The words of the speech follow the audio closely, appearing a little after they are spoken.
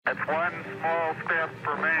It's one small step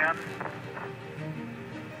for man,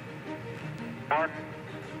 one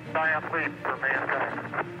giant leap for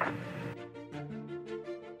mankind.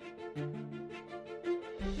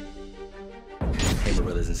 Hey, my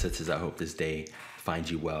brothers and sisters, I hope this day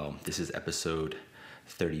finds you well. This is episode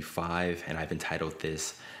 35, and I've entitled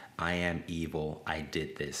this, I Am Evil, I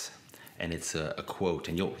Did This. And it's a quote,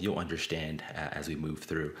 and you'll understand as we move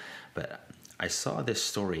through. But I saw this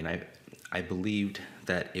story, and I believed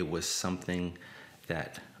that it was something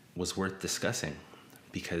that was worth discussing,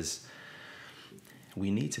 because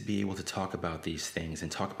we need to be able to talk about these things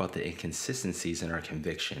and talk about the inconsistencies in our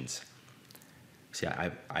convictions. See,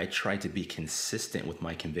 I try to be consistent with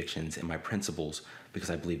my convictions and my principles because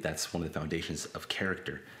I believe that's one of the foundations of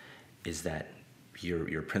character, is that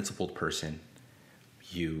you're a principled person.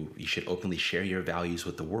 You should openly share your values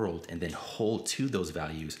with the world and then hold to those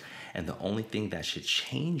values. And the only thing that should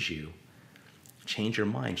change your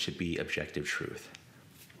mind, should be objective truth.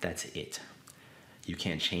 That's it. You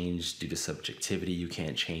can't change due to subjectivity. You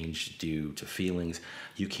can't change due to feelings.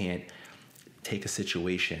 You can't take a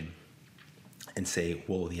situation and say,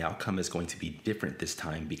 well, the outcome is going to be different this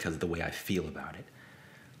time because of the way I feel about it.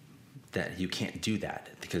 That you can't do that,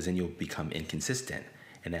 because then you'll become inconsistent.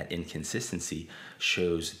 And that inconsistency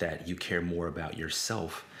shows that you care more about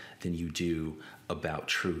yourself than you do about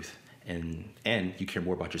truth. And you care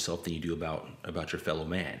more about yourself than you do about your fellow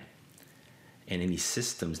man. And any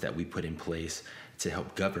systems that we put in place to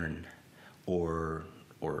help govern or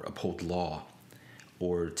uphold law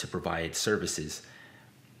or to provide services,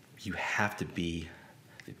 you have to be,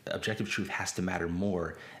 objective truth has to matter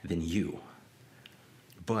more than you.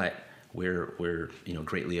 But we're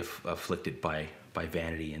greatly afflicted by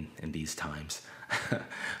vanity in these times.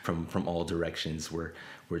 from all directions, we're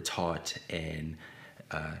taught, and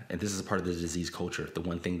this is a part of the disease culture. The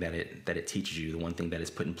one thing that it teaches you, the one thing that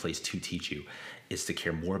is put in place to teach you, is to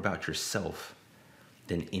care more about yourself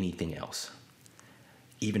than anything else.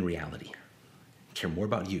 Even reality. Care more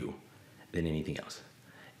about you than anything else.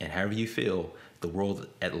 And however you feel, the world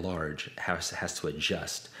at large has to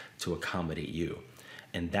adjust to accommodate you.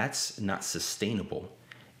 And that's not sustainable.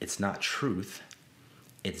 It's not truth.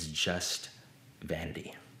 It's just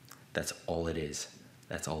vanity. That's all it is.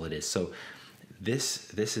 That's all it is. So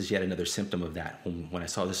this is yet another symptom of that. When I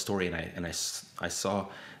saw this story and I saw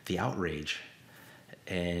the outrage,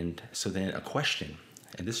 and so then a question,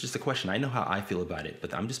 and this is just a question. I know how I feel about it,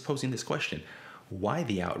 but I'm just posing this question. Why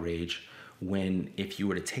the outrage when, if you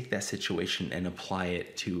were to take that situation and apply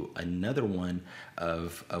it to another one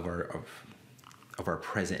of our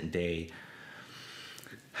present day,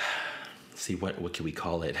 see, what can we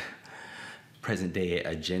call it? Present day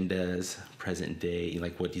agendas, present day,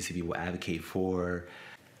 like what do you see people advocate for?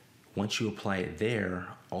 Once you apply it there,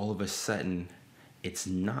 all of a sudden it's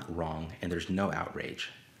not wrong and there's no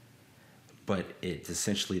outrage. But it's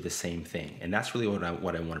essentially the same thing. And that's really what I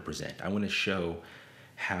want to present. I want to show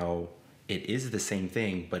how it is the same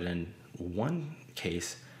thing, but in one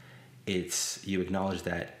case, you acknowledge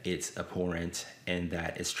that it's abhorrent and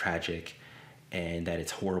that it's tragic and that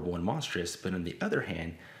it's horrible and monstrous. But on the other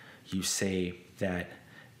hand, you say that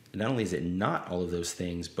not only is it not all of those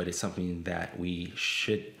things, but it's something that we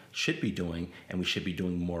should be doing, and we should be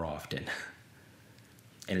doing more often.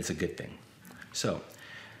 And it's a good thing. So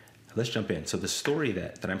let's jump in. So the story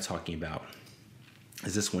that I'm talking about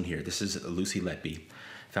is this one here. This is Lucy Letby,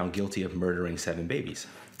 found guilty of murdering 7 babies.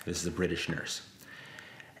 This is a British nurse.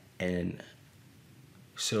 And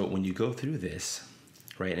so when you go through this,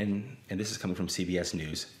 right, and this is coming from CBS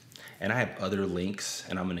News, and I have other links,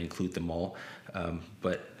 and I'm going to include them all,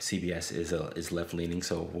 but CBS is left-leaning,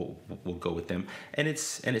 so we'll go with them, and it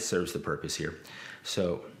serves the purpose here.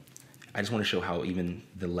 So I just want to show how even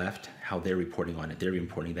the left, how they're reporting on it. They're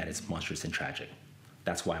reporting that it's monstrous and tragic.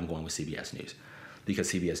 That's why I'm going with CBS News,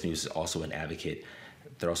 because CBS News is also an advocate.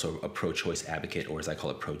 They're also a pro-choice advocate, or as I call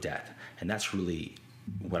it, pro-death. And that's really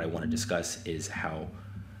what I want to discuss, is how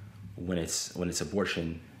when it's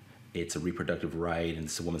abortion, it's a reproductive right and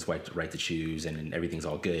it's a woman's right to choose, and everything's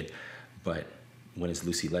all good. But when it's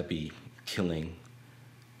Lucy Letby killing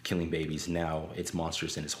babies, now it's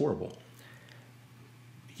monstrous and it's horrible.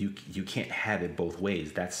 You can't have it both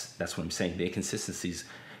ways. That's what I'm saying. The inconsistencies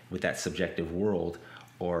with that subjective world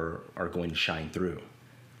are going to shine through.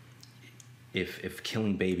 If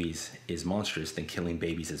killing babies is monstrous, then killing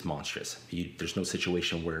babies is monstrous. There's no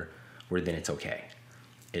situation where then it's okay.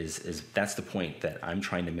 That's the point that I'm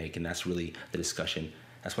trying to make, and that's really the discussion.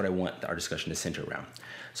 That's what I want our discussion to center around.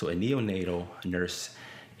 So a neonatal nurse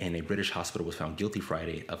and a British hospital was found guilty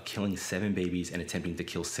Friday of killing 7 babies and attempting to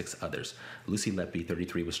kill 6 others. Lucy Letby,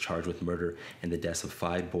 33, was charged with murder in the deaths of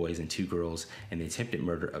 5 boys and 2 girls and the attempted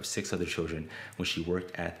murder of 6 other children when she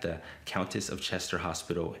worked at the Countess of Chester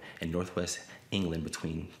Hospital in Northwest England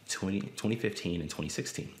between 2015 and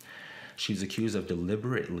 2016. She was accused of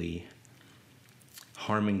deliberately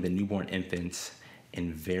harming the newborn infants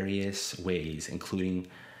in various ways, including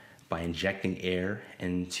by injecting air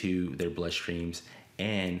into their bloodstreams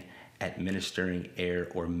and administering air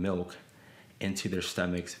or milk into their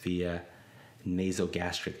stomachs via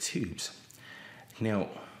nasogastric tubes. Now,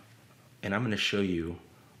 and I'm going to show you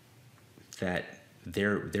that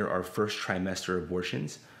there are first trimester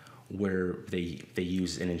abortions where they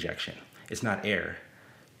use an injection. It's not air,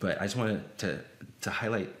 but I just wanted to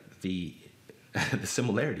highlight the the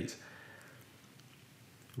similarities.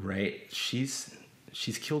 Right? She's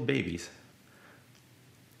killed babies,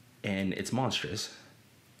 and it's monstrous,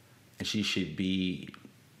 and she should be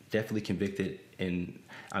definitely convicted. And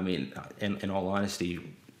I mean, in all honesty,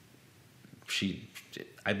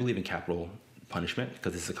 I believe in capital punishment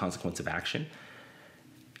because it's a consequence of action.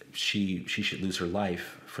 She should lose her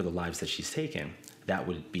life for the lives that she's taken. That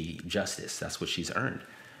would be justice. That's what she's earned.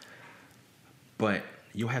 But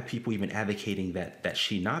you'll have people even advocating that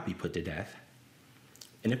she not be put to death.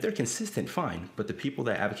 And if they're consistent, fine. But the people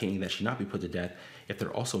that are advocating that she not be put to death, if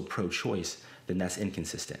they're also pro-choice, then that's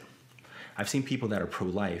inconsistent. I've seen people that are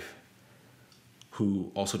pro-life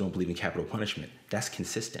who also don't believe in capital punishment. That's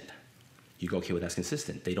consistent. You go, okay, well, that's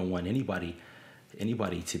consistent. They don't want anybody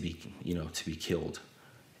to be, to be killed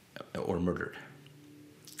or murdered.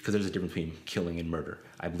 Because there's a difference between killing and murder.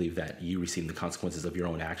 I believe that you receiving the consequences of your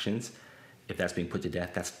own actions. If that's being put to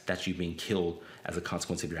death, that's you being killed as a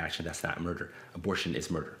consequence of your action. That's not murder. Abortion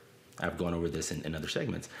is murder. I've gone over this in other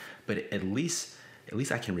segments. But at least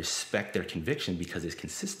I can respect their conviction because it's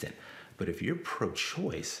consistent. But if you're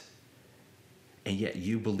pro-choice and yet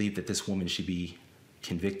you believe that this woman should be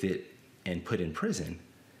convicted and put in prison,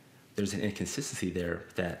 there's an inconsistency there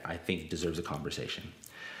that I think deserves a conversation.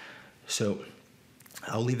 So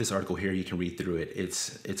I'll leave this article here. You can read through it.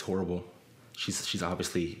 It's horrible. She's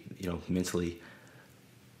obviously, mentally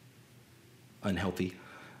unhealthy.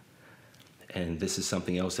 And this is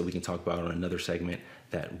something else that we can talk about on another segment,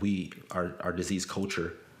 that our disease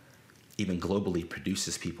culture, even globally,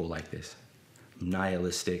 produces people like this.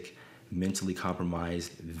 Nihilistic, mentally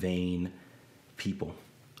compromised, vain people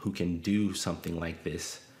who can do something like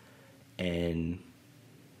this and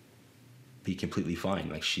be completely fine.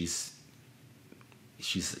 Like she's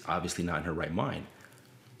obviously not in her right mind.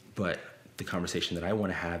 But the conversation that I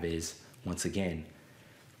want to have is, once again,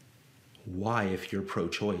 why, if you're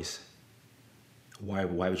pro-choice, why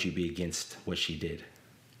would you be against what she did?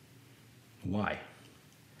 Why?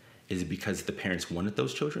 Is it because the parents wanted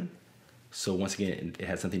those children? So once again, it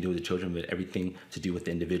has nothing to do with the children, but everything to do with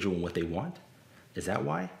the individual and what they want? Is that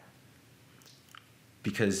why?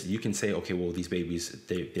 Because you can say, okay, well, these babies,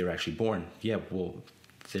 they're actually born. Yeah, well,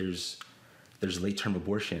 there's late-term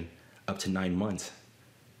abortion up to 9 months.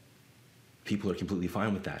 People are completely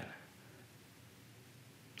fine with that.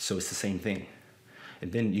 So it's the same thing.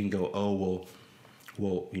 And then you can go, oh,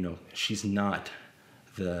 well, she's not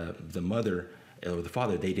the mother or the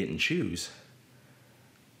father. They didn't choose.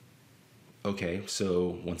 Okay,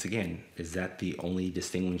 so once again, is that the only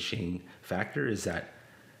distinguishing factor? Is that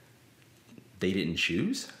they didn't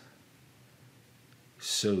choose?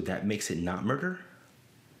 So that makes it not murder?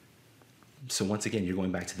 So once again, you're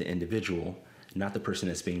going back to the individual, not the person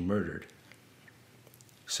that's being murdered.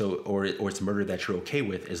 So, or it's murder that you're okay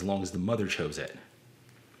with as long as the mother chose it.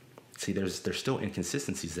 See, there's still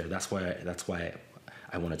inconsistencies there. That's why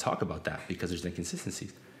I want to talk about that, because there's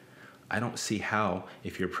inconsistencies. I don't see how,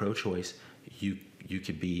 if you're pro-choice, you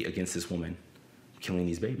could be against this woman killing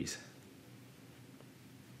these babies.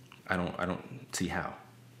 I don't see how.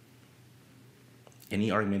 Any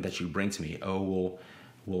argument that you bring to me, oh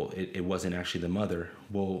well, it wasn't actually the mother.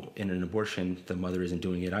 Well, in an abortion, the mother isn't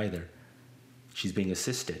doing it either. She's being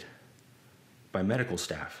assisted by medical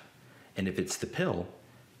staff. And if it's the pill,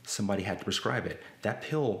 somebody had to prescribe it. That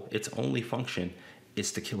pill, its only function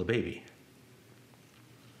is to kill a baby.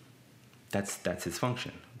 That's its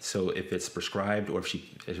function. So if it's prescribed, or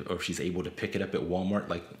if she's able to pick it up at Walmart,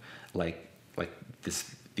 like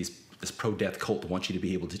this pro-death cult wants you to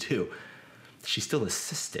be able to do, she's still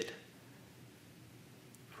assisted.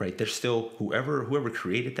 Right? There's still whoever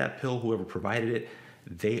created that pill, whoever provided it,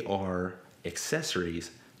 they are accessories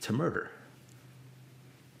to murder.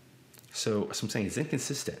 So I'm saying it's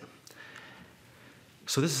inconsistent.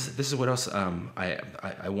 So this is what else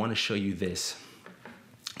I want to show you this,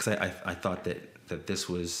 because I thought that that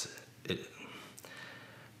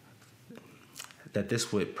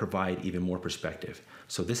this would provide even more perspective.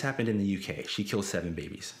 So this happened in the UK. She killed 7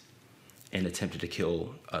 babies and attempted to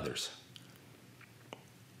kill others.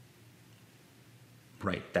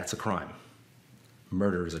 Right, that's a crime.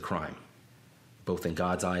 Murder is a crime, both in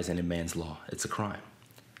God's eyes and in man's law. It's a crime,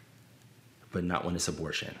 but not when it's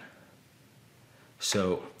abortion.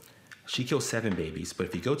 So she killed 7 babies, but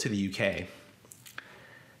if you go to the UK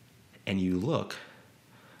and you look,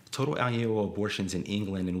 total annual abortions in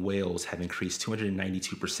England and Wales have increased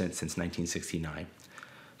 292% since 1969.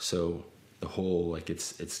 So the whole,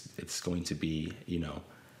 it's going to be,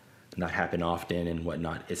 not happen often and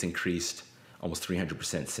whatnot. It's increased almost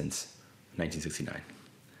 300% since 1969.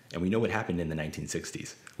 And we know what happened in the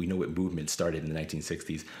 1960s. We know what movement started in the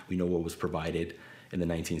 1960s. We know what was provided in the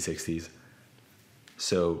 1960s.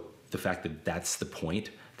 So the fact that that's the point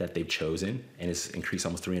that they've chosen and it's increased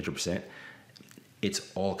almost 300%,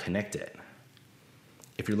 it's all connected.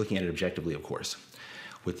 If you're looking at it objectively, of course.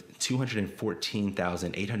 With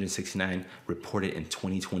 214,869 reported in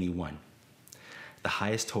 2021, the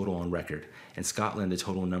highest total on record. In Scotland, the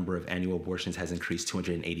total number of annual abortions has increased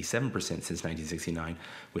 287% since 1969,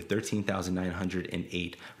 with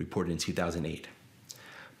 13,908 reported in 2008.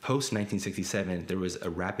 Post-1967, there was a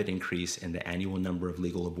rapid increase in the annual number of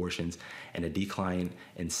legal abortions and a decline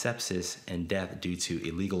in sepsis and death due to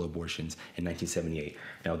illegal abortions in 1978.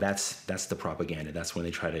 Now, that's the propaganda. That's when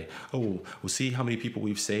they try to, we'll see how many people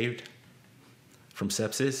we've saved from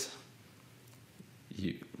sepsis,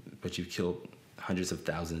 but you've killed hundreds of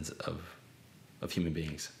thousands of human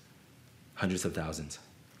beings. Hundreds of thousands.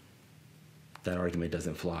 That argument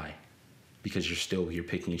doesn't fly. Because you're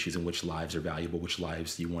picking and choosing which lives are valuable, which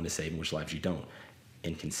lives you want to save, and which lives you don't.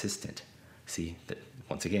 Inconsistent. See, that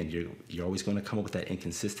once again, you're always going to come up with that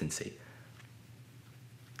inconsistency.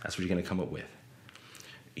 That's what you're going to come up with.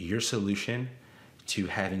 Your solution to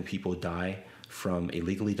having people die from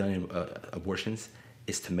illegally done abortions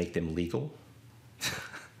is to make them legal.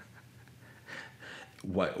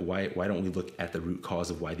 Why don't we look at the root cause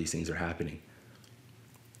of why these things are happening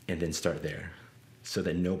and then start there so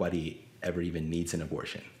that nobody ever even needs an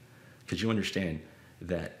abortion? Because you understand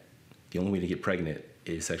that the only way to get pregnant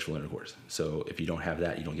is sexual intercourse. So if you don't have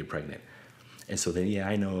that, you don't get pregnant. And so then,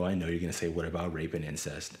 I know you're going to say, what about rape and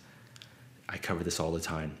incest? I cover this all the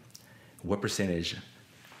time. What percentage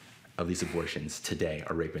of these abortions today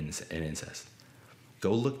are rape and incest?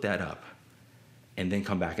 Go look that up and then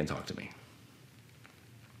come back and talk to me.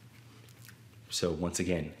 So once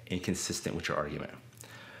again, inconsistent with your argument.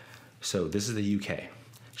 So this is the UK.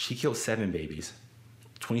 She killed 7 babies.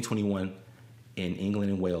 2021 in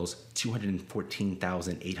England and Wales,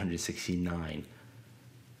 214,869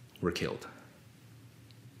 were killed.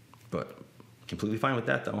 But completely fine with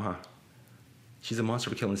that though, huh? She's a monster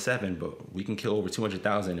for killing 7, but we can kill over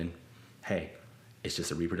 200,000 and hey, it's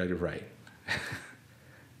just a reproductive right.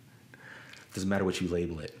 Doesn't matter what you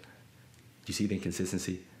label it. Do you see the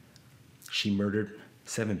inconsistency? She murdered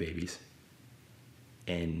 7 babies,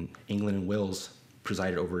 and England and Wales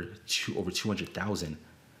presided over 200,000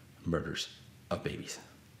 murders of babies.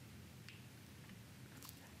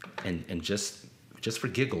 And just for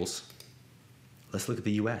giggles, let's look at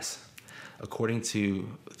the U.S. According to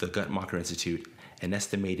the Guttmacher Institute, an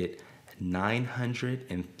estimated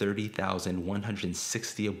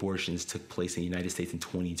 930,160 abortions took place in the United States in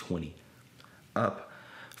 2020, up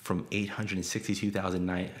from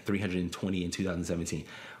 862,320 in 2017.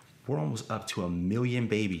 We're almost up to 1 million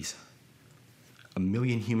babies, 1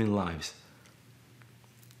 million human lives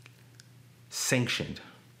sanctioned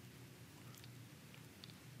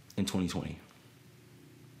in 2020.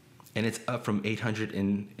 And it's up from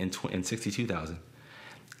 862,000.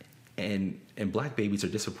 And black babies are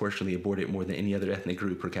disproportionately aborted more than any other ethnic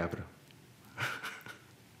group per capita.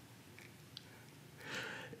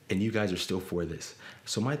 And you guys are still for this.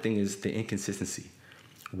 So my thing is the inconsistency.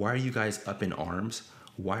 Why are you guys up in arms?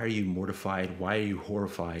 Why are you mortified? Why are you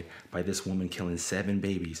horrified by this woman killing 7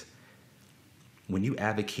 babies when you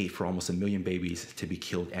advocate for almost 1 million babies to be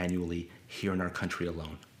killed annually here in our country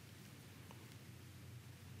alone?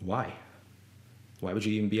 Why? Why would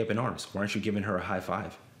you even be up in arms? Why aren't you giving her a high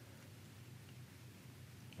five?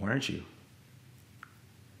 Why aren't you?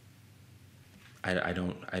 I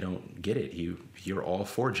don't get it. You're all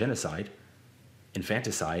for genocide,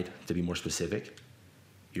 infanticide, to be more specific.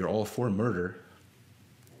 You're all for murder,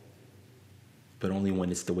 but only when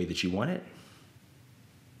it's the way that you want it?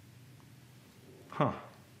 Huh.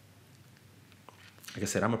 Like I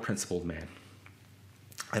said, I'm a principled man.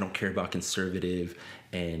 I don't care about conservative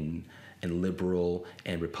and liberal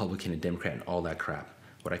and Republican and Democrat and all that crap.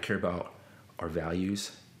 What I care about are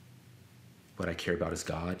values. What I care about is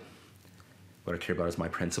God. What I care about is my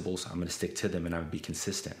principles. I'm going to stick to them and I'm going to be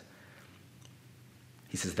consistent.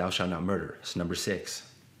 He says, thou shalt not murder. It's number 6.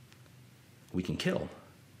 We can kill.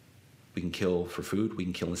 We can kill for food. We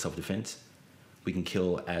can kill in self-defense. We can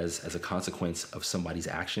kill as a consequence of somebody's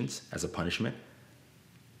actions, as a punishment.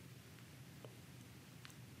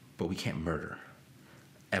 But we can't murder.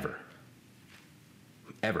 Ever.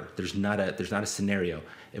 Ever. There's not a scenario.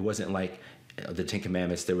 It wasn't like the Ten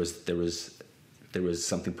Commandments. There was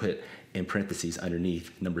something put in parentheses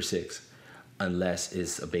underneath number 6, unless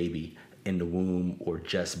it's a baby in the womb or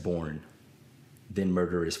just born, then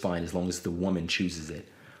murder is fine as long as the woman chooses it.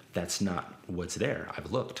 That's not what's there.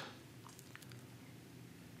 I've looked.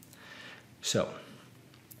 So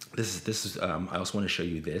this is I also want to show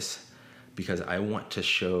you this because I want to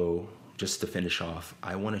show, just to finish off,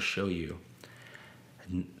 I want to show you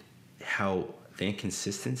how the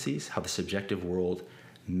inconsistencies, how the subjective world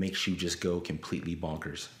makes you just go completely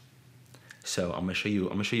bonkers. So I'm gonna show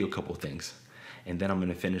you a couple of things, and then I'm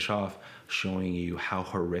gonna finish off showing you how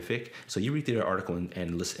horrific. So you read through the article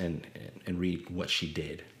and listen and read what she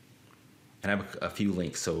did. And I have a few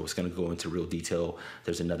links, so it's gonna go into real detail.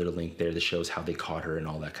 There's another link there that shows how they caught her and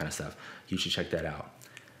all that kind of stuff. You should check that out.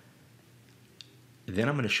 Then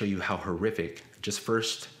I'm gonna show you how horrific just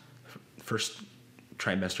first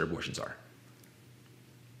trimester abortions are.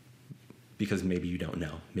 Because maybe you don't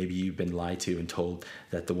know. Maybe you've been lied to and told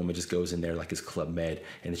that the woman just goes in there like it's Club Med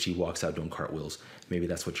and then she walks out doing cartwheels. Maybe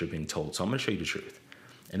that's what you're being told. So I'm gonna show you the truth.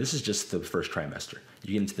 And this is just the first trimester.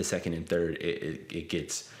 You get into the second and third,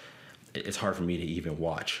 it's hard for me to even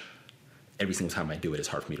watch. Every single time I do it, it's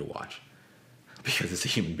hard for me to watch because it's a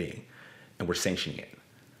human being and we're sanctioning it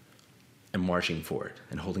and marching for it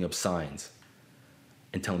and holding up signs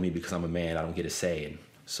and telling me because I'm a man, I don't get a say. And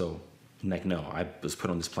so, like, no, I was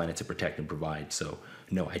put on this planet to protect and provide. So,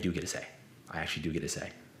 no, I do get a say. I actually do get a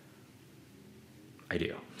say. I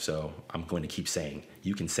do. So I'm going to keep saying,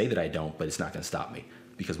 you can say that I don't, but it's not going to stop me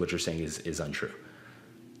because what you're saying is untrue.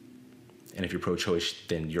 And if you're pro-choice,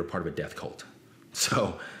 then you're part of a death cult.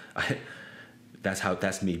 So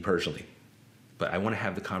that's me personally. But I want to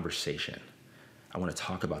have the conversation. I want to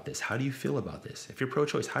talk about this. How do you feel about this? If you're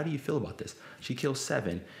pro-choice, how do you feel about this? She kills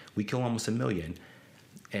 7. We kill almost 1 million.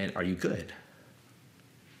 And are you good?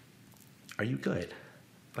 Are you good?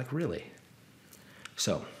 Like, really?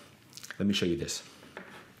 So let me show you this.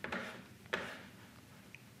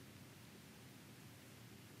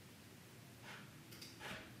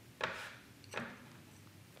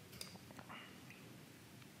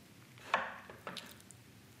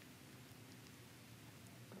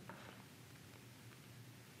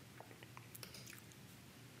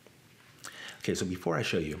 Okay, so before I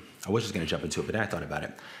show you, I was just going to jump into it, but then I thought about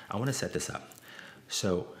it. I want to set this up.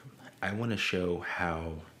 So I want to show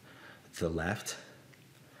how the left,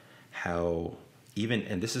 how even,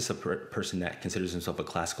 and this is a person that considers himself a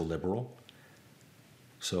classical liberal.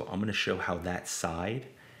 So I'm going to show how that side,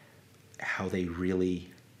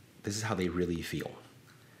 this is how they really feel.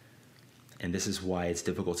 And this is why it's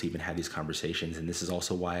difficult to even have these conversations. And this is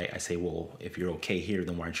also why I say, well, if you're okay here,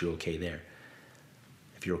 then why aren't you okay there?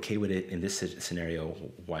 If you're okay with it in this scenario,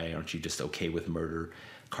 why aren't you just okay with murder,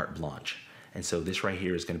 carte blanche? And so this right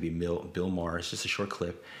here is going to be Bill Maher. It's just a short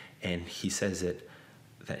clip. And he says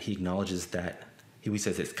that he acknowledges that, he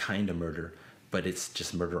says it's kind of murder, but it's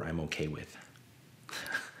just murder I'm okay with.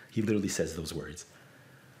 He literally says those words.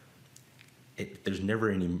 There's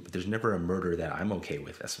never a murder that I'm okay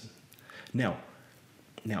with. Now,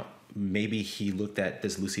 maybe he looked at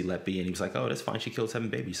this Lucy Letby and he was like, oh, that's fine. She killed 7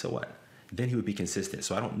 babies. So what? Then he would be consistent.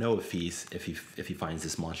 So I don't know if he finds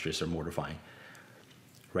this monstrous or mortifying,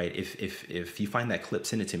 right? If you find that clip,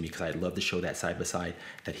 send it to me because I'd love to show that side by side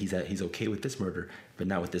that he's okay with this murder, but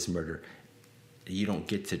not with this murder. You don't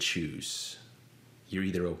get to choose. You're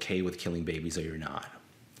either okay with killing babies or you're not.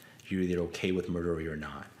 You're either okay with murder or you're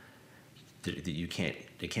not. It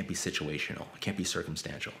can't be situational. It can't be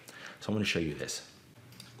circumstantial. So I'm going to show you this.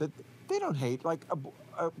 That they don't hate, like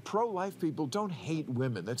pro-life people don't hate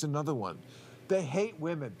women. That's another one. They hate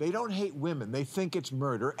women. They don't hate women. They think it's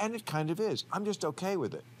murder, and it kind of is. I'm just okay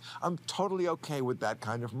with it. I'm totally okay with that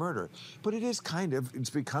kind of murder. But it is it's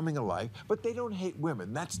becoming a life, but they don't hate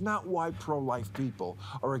women. That's not why pro-life people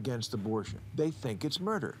are against abortion. They think it's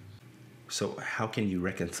murder. So how can you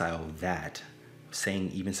reconcile that,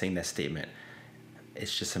 even saying that statement,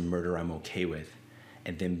 it's just a murder I'm okay with,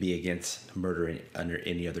 and then be against murder under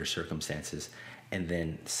any other circumstances, and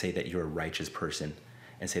then say that you're a righteous person,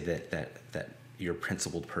 and say that you're a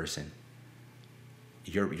principled person?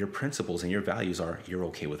 your principles and your values are you're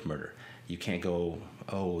okay with murder. You can't go,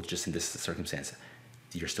 oh, just in this circumstance,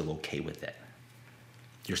 you're still okay with that.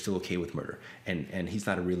 You're still okay with murder. And he's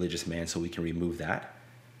not a religious man, so we can remove that.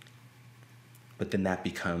 But then that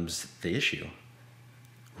becomes the issue,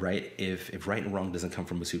 right? If right and wrong doesn't come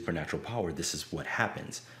from a supernatural power, this is what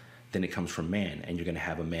happens. Then it comes from man, and you're going to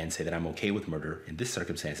have a man say that I'm okay with murder in this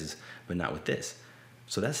circumstances, but not with this.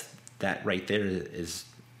 So that right there is,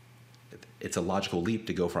 it's a logical leap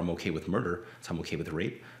to go from I'm okay with murder to I'm okay with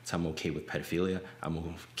rape, to I'm okay with pedophilia,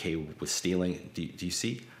 I'm okay with stealing. Do you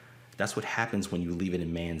see? That's what happens when you leave it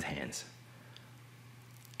in man's hands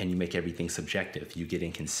and you make everything subjective. You get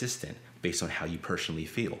inconsistent based on how you personally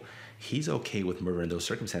feel. He's okay with murder in those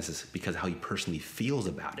circumstances because of how he personally feels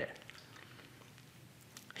about it.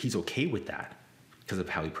 He's okay with that because of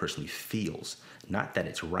how he personally feels, not that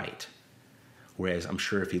it's right. Whereas I'm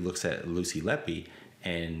sure if he looks at Lucy Letby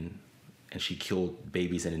and she killed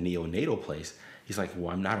babies in a neonatal place, he's like, well,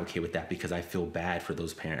 I'm not okay with that because I feel bad for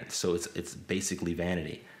those parents. So it's basically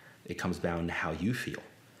vanity. It comes down to how you feel,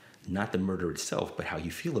 not the murder itself, but how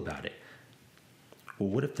you feel about it. Well,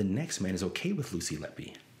 what if the next man is okay with Lucy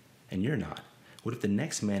Letby and you're not? What if the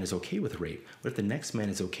next man is okay with rape? What if the next man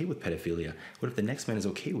is okay with pedophilia? What if the next man is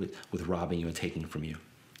okay with robbing you and taking from you?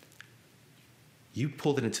 You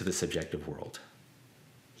pulled it into the subjective world.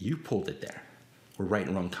 You pulled it there, where right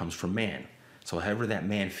and wrong comes from man. So however that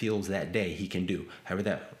man feels that day, he can do. However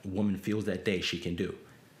that woman feels that day, she can do.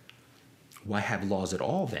 Why have laws at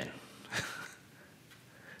all then?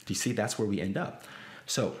 Do you see? That's where we end up.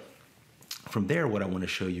 So from there, what I want to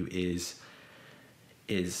show you is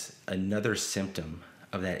another symptom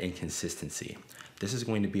of that inconsistency. This is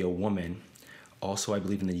going to be a woman, also I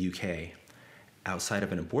believe in the UK, outside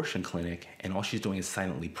of an abortion clinic, and all she's doing is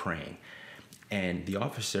silently praying. And the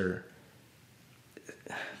officer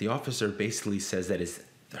basically says that it's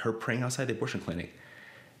her praying outside the abortion clinic.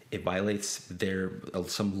 It violates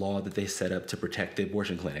some law that they set up to protect the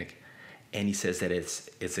abortion clinic. And he says that it's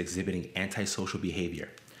exhibiting antisocial behavior.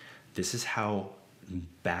 This is how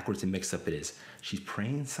backwards and mixed up it is. She's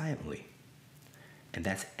praying silently, and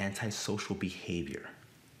that's antisocial behavior.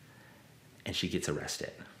 And she gets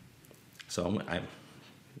arrested. So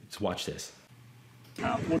let's watch this.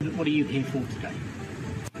 What are you here for today?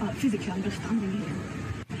 Physically, I'm just standing here.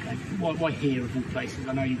 Okay. Why here of all places?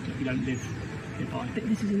 I know you don't live nearby. But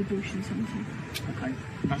this is an abortion centre. Okay,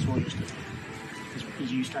 that's why you're stood.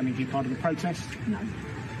 Is you standing here part of the protest? No,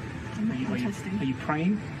 I'm not protesting. Are you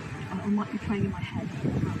praying? I might be praying in my head.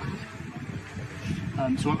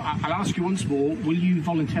 So I'll ask you once more, will you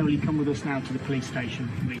voluntarily come with us now to the police station?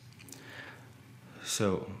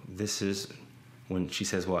 So this is when she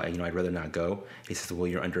says, well, I'd rather not go. He says, well,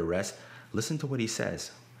 you're under arrest. Listen to what he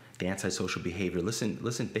says. The antisocial behavior. Listen,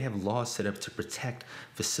 they have laws set up to protect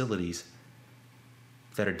facilities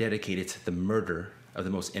that are dedicated to the murder of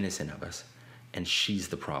the most innocent of us. And she's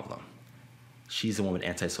the problem. She's the one with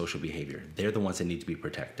antisocial behavior. They're the ones that need to be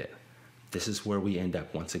protected. This is where we end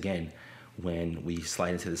up once again when we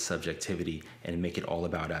slide into the subjectivity and make it all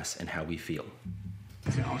about us and how we feel.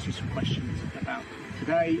 I'm going to ask you some questions about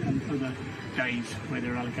today and other days where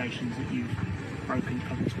there are allegations that you've broken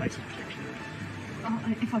public spaces protection.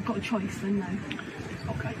 If I've got a choice, then no.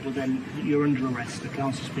 Okay, well then you're under arrest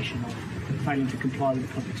on suspicion of failing to comply with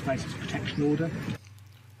the Public Spaces Protection Order.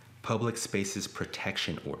 Public Spaces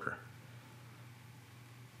Protection Order.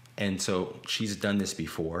 And so she's done this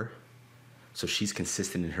before. So she's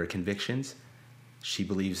consistent in her convictions. She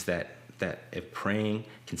believes that if praying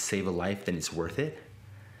can save a life, then it's worth it.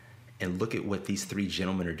 And look at what these three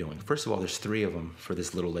gentlemen are doing. First of all, there's three of them for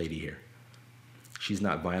this little lady here. She's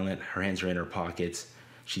not violent. Her hands are in her pockets.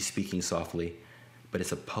 She's speaking softly. But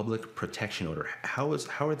it's a public protection order. How is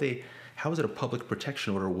it a public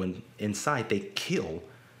protection order when inside they kill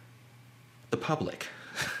the public?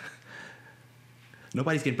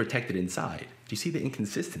 Nobody's getting protected inside. Do you see the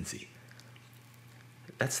inconsistency?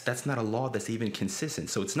 That's not a law that's even consistent.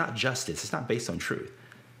 So it's not justice. It's not based on truth.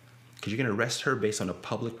 Because you're going to arrest her based on a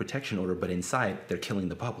public protection order, but inside they're killing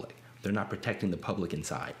the public. They're not protecting the public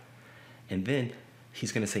inside. And then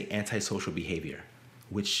he's going to say antisocial behavior,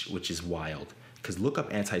 which is wild. Because look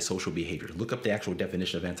up antisocial behavior. Look up the actual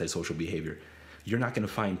definition of antisocial behavior. You're not going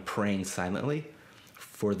to find praying silently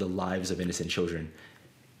for the lives of innocent children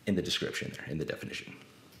in the description there, in the definition.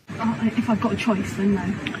 If I've got a choice, then no.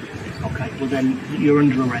 Okay, well then you're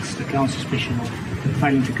under arrest on suspicion of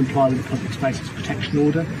failing to comply with the Public Spaces Protection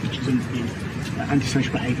Order, which is under the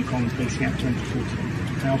Antisocial Behaviour Crime Policing Act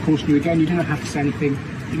 2014. Now, of course, you don't have to say anything.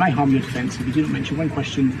 It may harm your defence if you do not mention one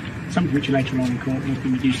question, something which you later on in court,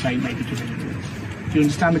 anything you do say may be given evidence. Do you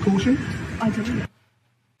understand the caution? I do.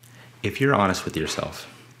 If you're honest with yourself,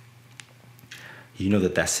 you know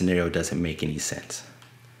that that scenario doesn't make any sense.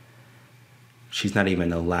 She's not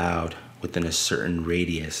even allowed within a certain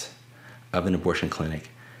radius of an abortion clinic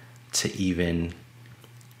to even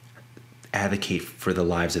advocate for the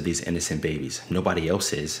lives of these innocent babies. Nobody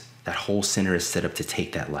else is. That whole center is set up to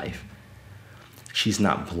take that life. She's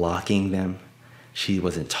not blocking them. She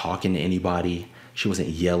wasn't talking to anybody. She wasn't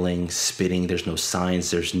yelling, spitting. There's no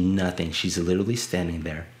signs. There's nothing. She's literally standing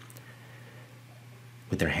there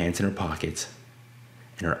with her hands in her pockets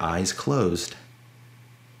and her eyes closed,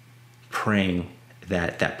 praying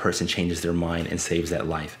that that person changes their mind and saves that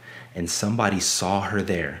life. And somebody saw her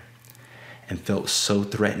there and felt so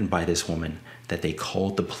threatened by this woman that they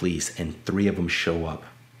called the police, and 3 of them show up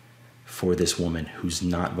for this woman who's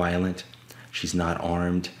not violent. She's not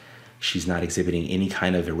armed. She's not exhibiting any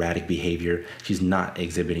kind of erratic behavior. She's not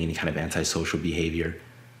exhibiting any kind of antisocial behavior.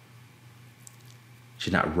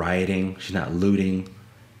 She's not rioting. She's not looting.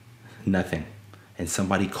 Nothing. And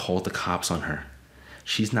somebody called the cops on her.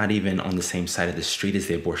 She's not even on the same side of the street as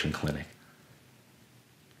the abortion clinic.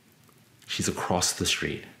 She's across the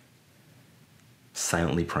street,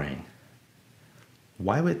 silently praying.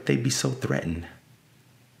 Why would they be so threatened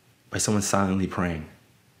by someone silently praying?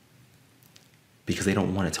 Because they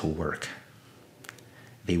don't want it to work.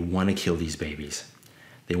 They want to kill these babies.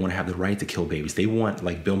 They want to have the right to kill babies. They want,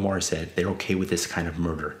 like Bill Maher said, they're okay with this kind of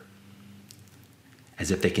murder. As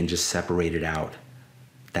if they can just separate it out.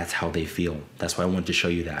 That's how they feel. That's why I wanted to show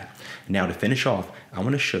you that. Now, to finish off, I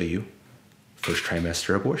want to show you first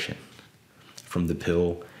trimester abortion. From the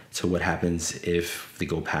pill to what happens if they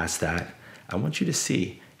go past that. I want you to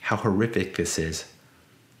see how horrific this is.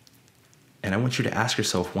 And I want you to ask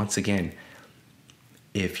yourself once again,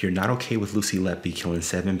 if you're not okay with Lucy Letby killing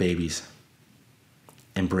 7 babies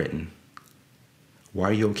in Britain, why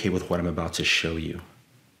are you okay with what I'm about to show you?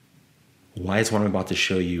 Why is what I'm about to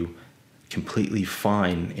show you completely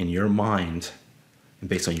fine in your mind and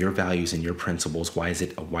based on your values and your principles? Why is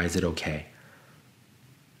it okay?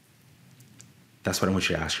 That's what I want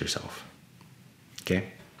you to ask yourself. Okay?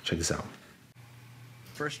 Check this out.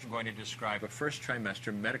 First, I'm going to describe a first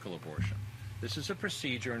trimester medical abortion. This is a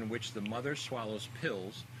procedure in which the mother swallows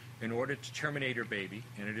pills in order to terminate her baby,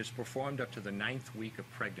 and it is performed up to the 9th week of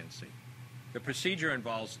pregnancy. The procedure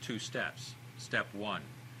involves 2 steps. Step 1.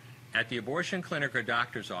 At the abortion clinic or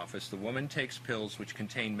doctor's office, the woman takes pills which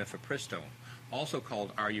contain mifepristone, also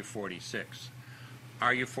called RU46.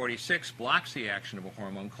 RU46 blocks the action of a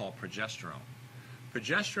hormone called progesterone.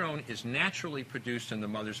 Progesterone is naturally produced in the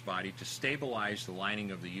mother's body to stabilize the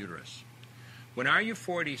lining of the uterus. When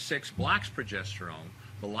RU46 blocks progesterone,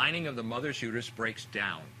 the lining of the mother's uterus breaks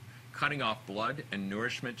down, cutting off blood and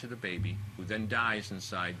nourishment to the baby, who then dies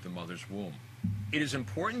inside the mother's womb. It is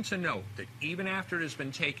important to note that even after it has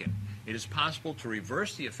been taken, it is possible to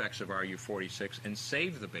reverse the effects of RU46 and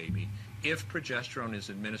save the baby if progesterone is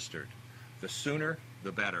administered. The sooner,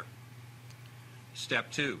 the better. Step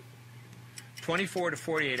 2. 24 to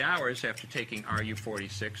 48 hours after taking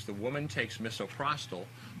RU46, the woman takes misoprostol,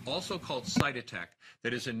 also called Cytotec,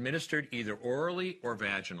 that is administered either orally or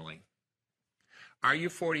vaginally.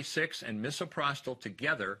 RU46 and misoprostol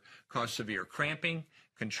together cause severe cramping,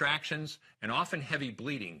 contractions, and often heavy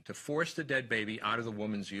bleeding to force the dead baby out of the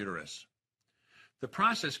woman's uterus. The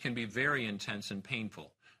process can be very intense and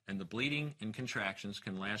painful, and the bleeding and contractions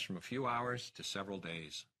can last from a few hours to several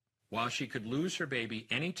days. While she could lose her baby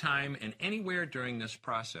anytime and anywhere during this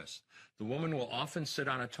process, the woman will often sit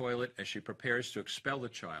on a toilet as she prepares to expel the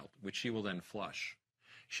child, which she will then flush.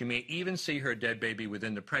 She may even see her dead baby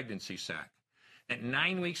within the pregnancy sac. At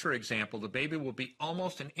 9 weeks, for example, the baby will be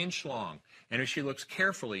almost an inch long, and if she looks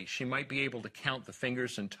carefully, she might be able to count the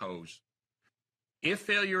fingers and toes. If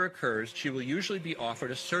failure occurs, she will usually be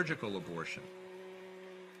offered a surgical abortion.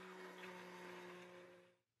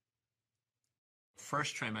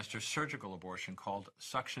 First trimester surgical abortion called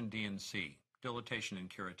suction D&C, dilatation and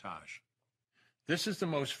curettage. This is the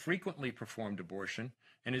most frequently performed abortion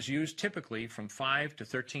and is used typically from 5 to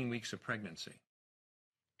 13 weeks of pregnancy.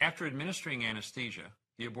 After administering anesthesia,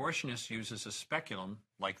 the abortionist uses a speculum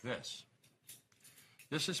like this.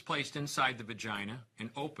 This is placed inside the vagina and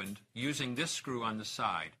opened using this screw on the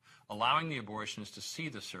side, allowing the abortionist to see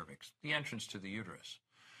the cervix, the entrance to the uterus.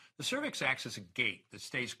 The cervix acts as a gate that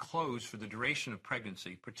stays closed for the duration of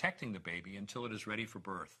pregnancy, protecting the baby until it is ready for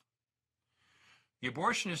birth. The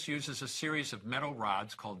abortionist uses a series of metal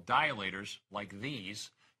rods called dilators, like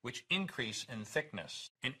these, which increase in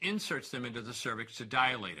thickness, and inserts them into the cervix to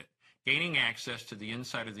dilate it, gaining access to the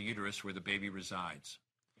inside of the uterus where the baby resides.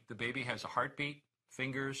 The baby has a heartbeat,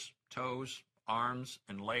 fingers, toes, arms,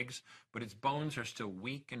 and legs, but its bones are still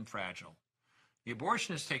weak and fragile. The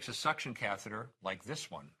abortionist takes a suction catheter like this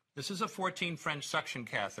one. This is a 14 French suction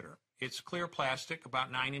catheter. It's clear plastic,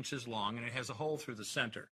 about 9 inches long, and it has a hole through the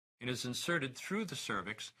center. It is inserted through the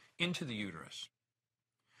cervix into the uterus.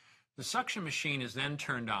 The suction machine is then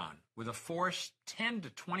turned on with a force 10 to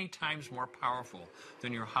 20 times more powerful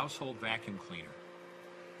than your household vacuum cleaner.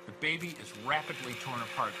 The baby is rapidly torn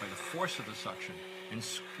apart by the force of the suction and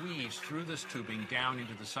squeezed through this tubing down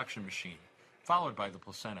into the suction machine, followed by the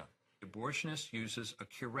placenta. The abortionist uses a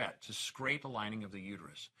curette to scrape the lining of the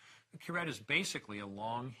uterus. The curette is basically a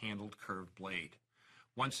long-handled curved blade.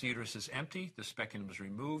 Once the uterus is empty, the speculum is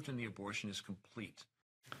removed and the abortion is complete.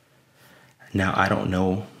 Now, I don't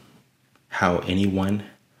know how anyone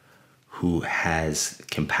who has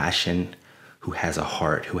compassion, who has a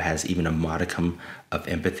heart, who has even a modicum of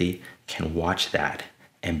empathy can watch that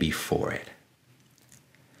and be for it.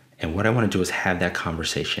 And what I want to do is have that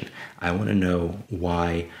conversation. I want to know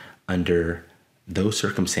why, under those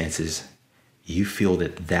circumstances, you feel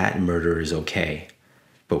that that murder is okay,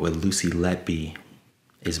 but what Lucy Letby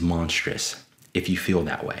is monstrous, if you feel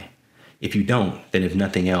that way. If you don't, then if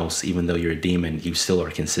nothing else, even though you're a demon, you still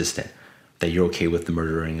are consistent, that you're okay with the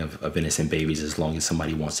murdering of innocent babies as long as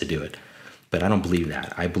somebody wants to do it. But I don't believe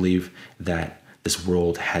that. I believe that this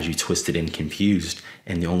world has you twisted and confused,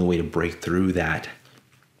 and the only way to break through that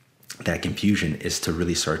confusion is to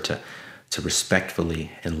really start to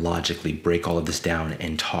respectfully and logically break all of this down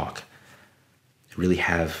and talk. Really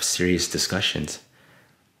have serious discussions,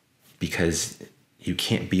 because you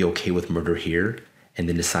can't be okay with murder here and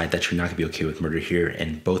then decide that you're not gonna be okay with murder here,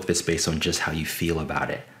 and both of it's based on just how you feel about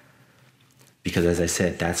it. Because as I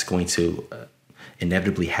said, that's going to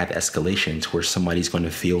inevitably have escalation to where somebody's going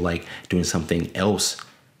to feel like doing something else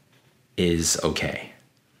is okay.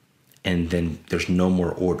 And then there's no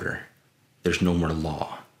more order. There's no more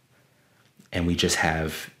law. And we just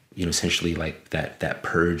have, essentially like that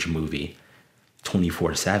Purge movie,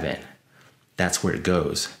 24/7. That's where it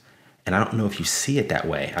goes. And I don't know if you see it that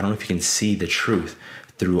way. I don't know if you can see the truth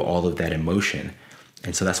through all of that emotion.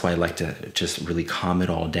 And so that's why I like to just really calm it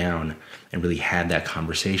all down and really have that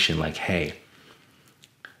conversation like, hey,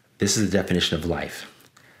 this is the definition of life.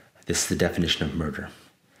 This is the definition of murder.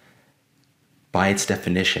 By its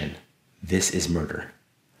definition, this is murder.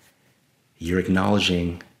 You either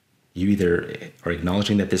are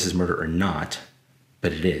acknowledging that this is murder or not,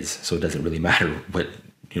 but it is. So it doesn't really matter what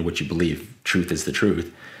you believe. Truth is the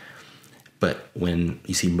truth. But when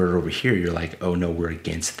you see murder over here, you're like, oh no, we're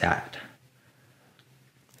against that.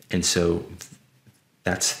 And so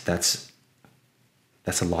that's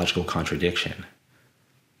a logical contradiction.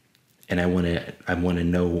 And I want to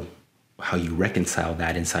know how you reconcile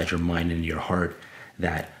that inside your mind and your heart,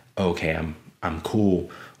 that, okay, I'm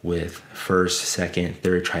cool with first, second,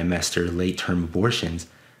 third trimester, late term abortions,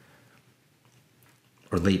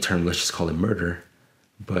 or late term, let's just call it murder.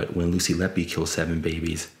 But when Lucy Letby kills 7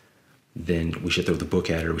 babies, then we should throw the book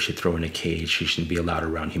at her. We should throw her in a cage. She shouldn't be allowed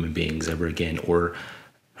around human beings ever again, or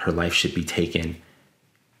her life should be taken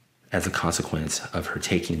as a consequence of her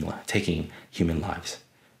taking human lives.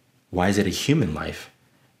 Why is it a human life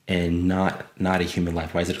and not a human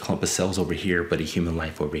life? Why is it a clump of cells over here but a human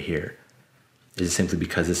life over here? Is it simply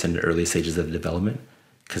because it's in the early stages of development?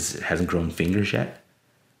 Because it hasn't grown fingers yet?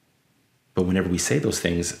 But whenever we say those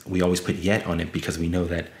things, we always put yet on it, because we know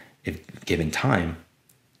that if given time,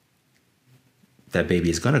 that baby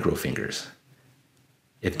is going to grow fingers.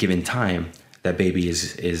 If given time, that baby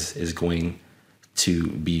is going to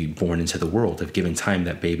be born into the world. If given time,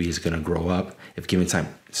 that baby is going to grow up. If given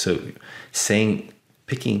time. So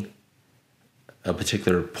picking a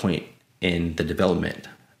particular point in the development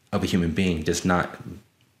of a human being does not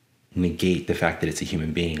negate the fact that it's a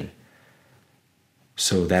human being.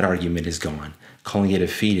 So that argument is gone. Calling it a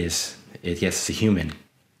fetus, yes, it's a human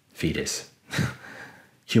fetus,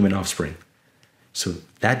 human offspring. So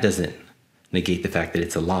that doesn't negate the fact that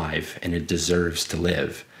it's alive and it deserves to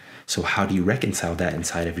live. So how do you reconcile that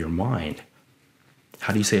inside of your mind?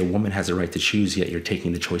 How do you say a woman has a right to choose, yet you're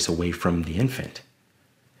taking the choice away from the infant?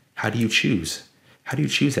 How do you choose? How do you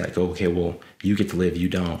choose that? Go, okay, well, you get to live, you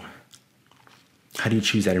don't. How do you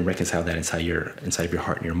choose that and reconcile that inside of your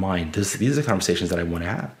heart and your mind? These are the conversations that I want to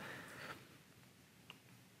have.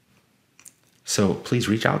 So please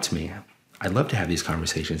reach out to me. I'd love to have these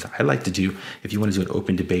conversations. I'd like to do, if you want to do an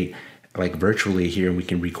open debate, like virtually here, and we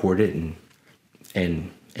can record it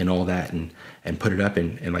and all that and put it up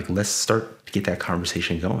and like, let's start to get that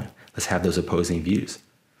conversation going. Let's have those opposing views.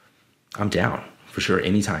 I'm down for sure.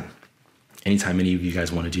 Anytime any of you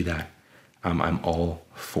guys want to do that, I'm all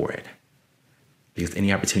for it. Because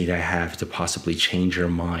any opportunity I have to possibly change your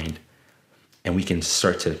mind, and we can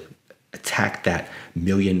start to attack that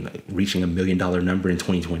reaching $1 million number in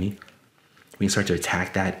 2020, we can start to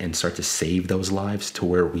attack that and start to save those lives to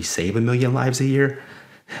where we save 1 million lives a year.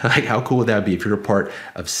 Like, how cool would that be if you're a part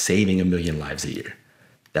of saving 1 million lives a year?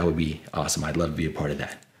 That would be awesome. I'd love to be a part of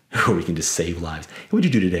that, where we can just save lives. What'd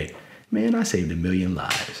you do today? Man, I saved 1 million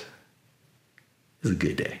lives. It was a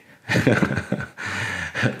good day.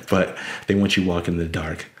 But they want you walking in the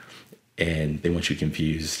dark, and they want you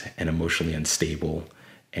confused and emotionally unstable,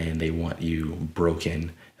 and they want you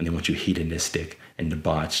broken, and they want you hedonistic and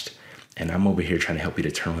debauched. And I'm over here trying to help you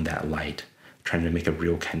to turn on that light, trying to make a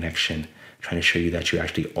real connection, trying to show you that you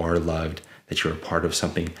actually are loved, that you're a part of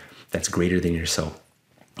something that's greater than yourself.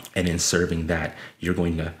 And in serving that, you're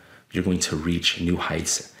going to reach new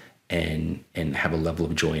heights and have a level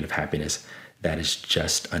of joy and of happiness that is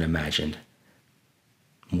just unimagined,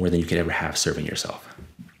 more than you could ever have serving yourself.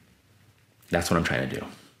 That's what I'm trying to do.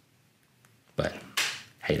 But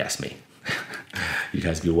hey, that's me. You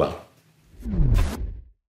guys be well.